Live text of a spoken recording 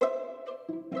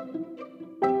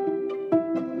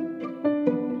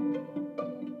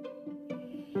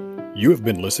You have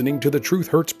been listening to the Truth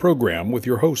Hurts program with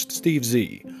your host, Steve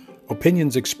Z.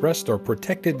 Opinions expressed are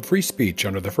protected free speech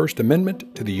under the First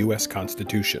Amendment to the U.S.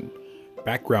 Constitution.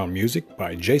 Background music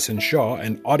by Jason Shaw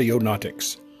and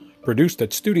Audionautics. Produced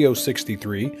at Studio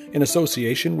 63 in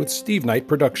association with Steve Knight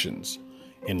Productions.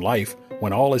 In life,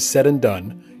 when all is said and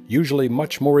done, usually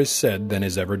much more is said than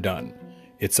is ever done.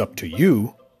 It's up to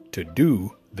you to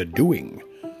do the doing.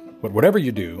 But whatever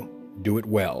you do it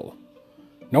well.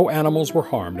 No animals were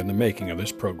harmed in the making of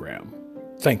this program.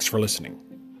 Thanks for listening.